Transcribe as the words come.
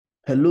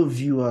Hello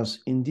viewers,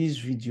 in this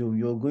video,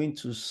 you're going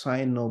to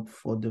sign up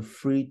for the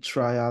free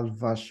trial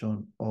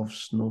version of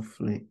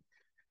Snowflake.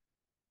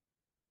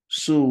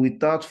 So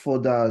without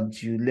further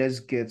ado, let's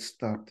get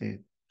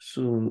started.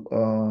 So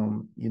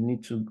you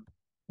need to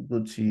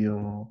go to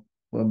your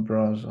web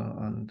browser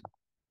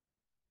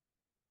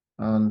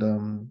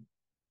and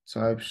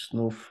type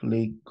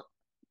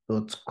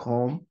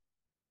snowflake.com.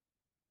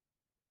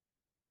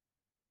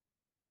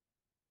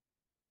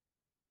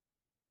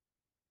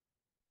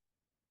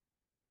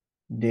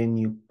 Then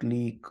you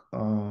click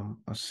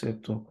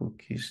accept all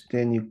cookies.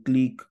 Then you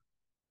click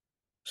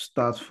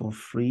start for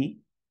free.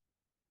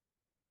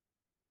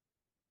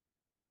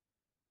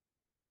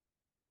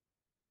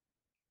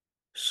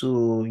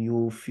 So you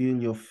will fill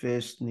your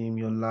first name,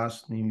 your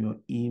last name, your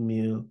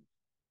email.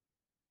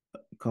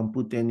 You can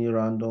put any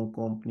random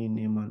company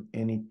name and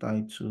any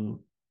title,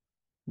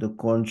 the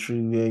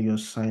country where you're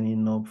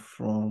signing up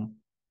from,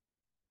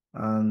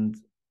 and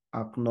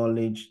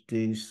acknowledge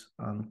this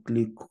and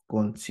click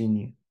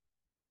continue.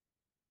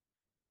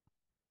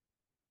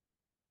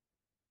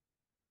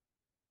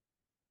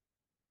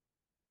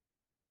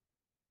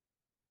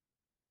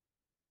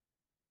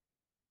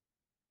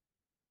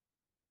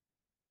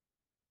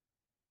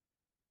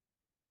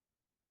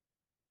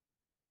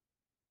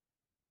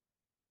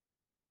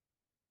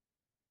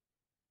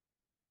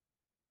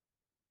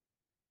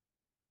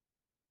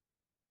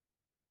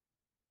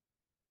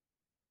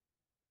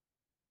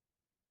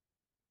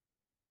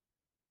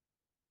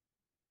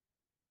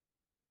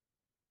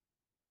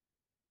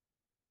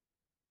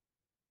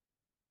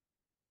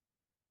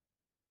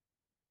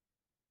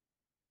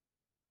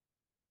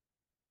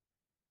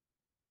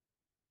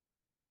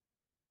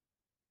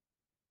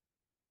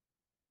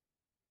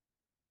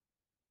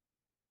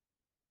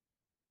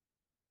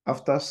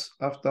 After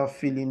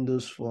filling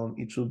those forms,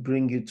 it will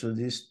bring you to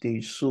this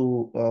stage.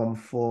 So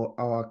for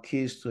our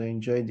case to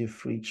enjoy the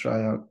free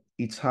trial,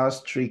 it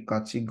has three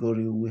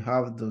categories. We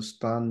have the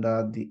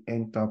standard, the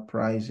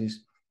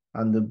enterprises,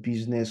 and the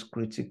business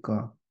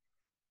critical.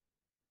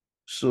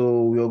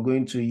 So we are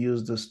going to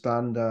use the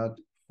standard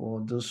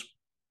for this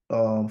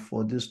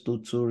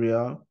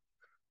tutorial,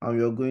 and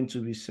we are going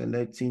to be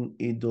selecting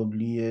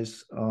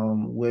AWS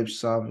web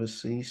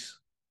services.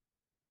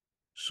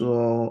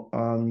 So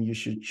you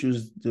should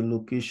choose the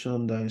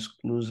location that is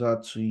closer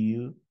to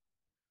you.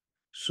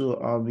 So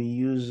I'll be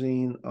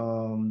using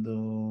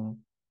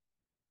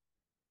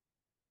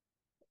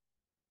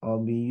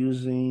I'll be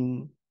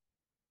using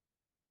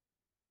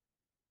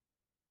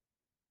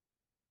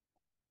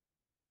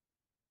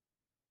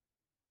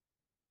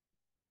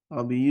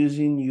I'll be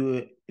using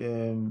you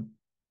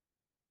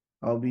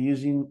I'll be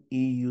using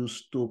EU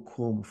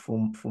Stockholm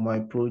for my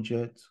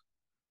project.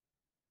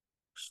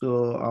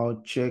 So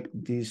I'll check to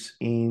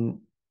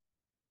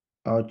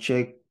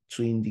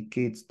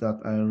indicate that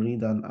I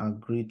read and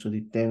agree to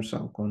the terms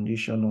and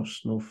conditions of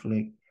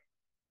Snowflake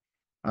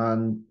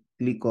and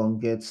click on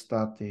get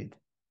started.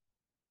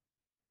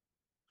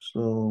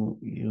 So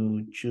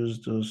you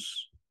choose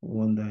those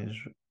one that is,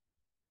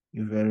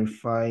 you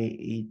verify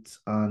it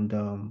and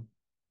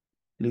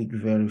click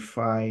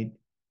verified.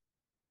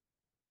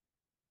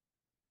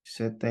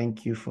 Say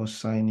thank you for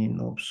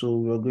signing up. So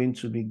we're going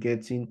to be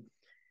getting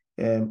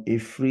a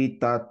free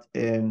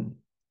 30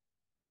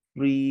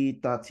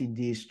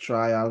 days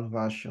trial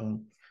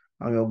version,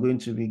 and you're going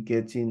to be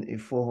getting a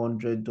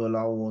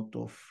 $400 worth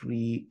of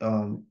free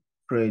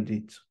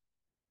credit.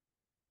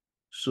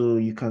 So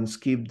you can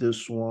skip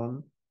this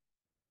one,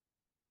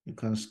 you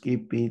can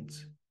skip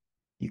it,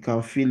 you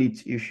can fill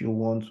it if you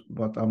want,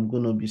 but I'm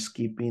going to be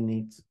skipping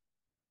it.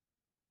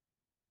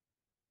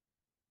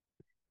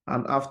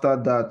 And after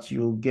that,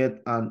 you'll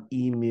get an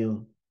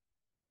email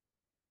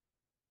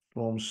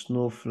from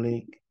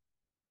Snowflake.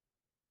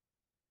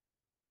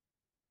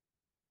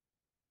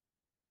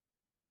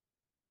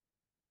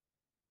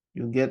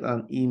 You get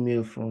an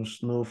email from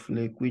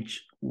Snowflake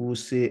which will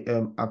say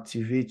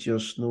activate your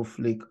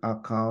Snowflake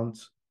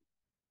account.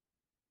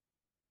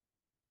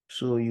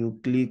 So you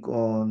click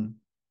on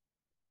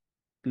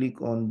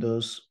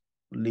this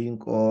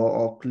link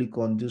or click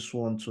on this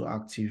one to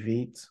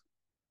activate.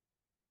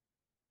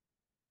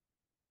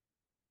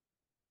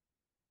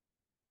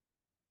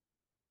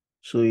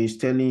 So it's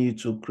telling you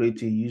to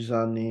create a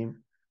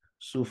username.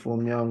 So for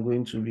me, I'm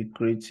going to be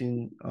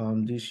creating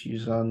this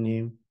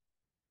username,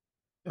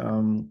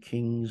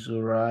 King's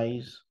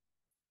Rise.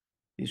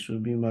 This will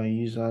be my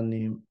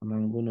username, and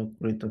I'm going to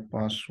create a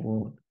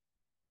password.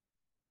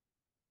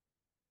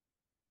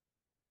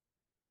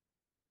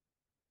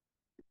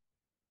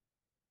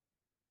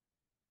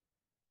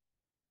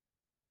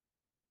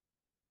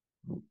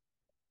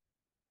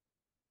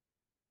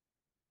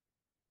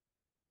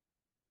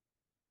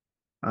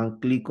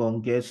 And click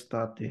on get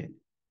started.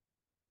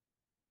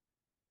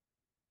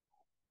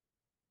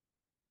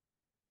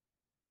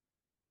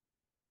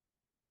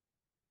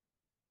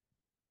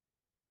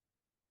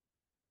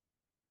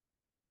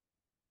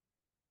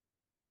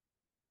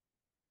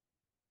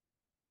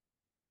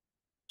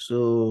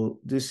 So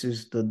this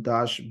is the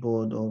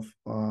dashboard of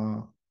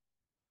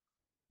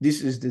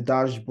This is the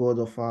dashboard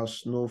of our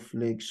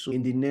Snowflake. So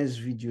in the next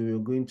video,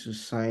 we're going to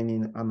sign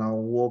in and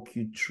I'll walk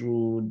you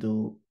through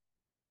the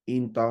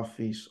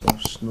interface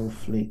of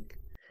Snowflake.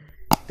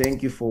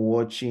 Thank you for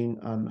watching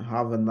and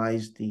have a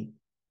nice day.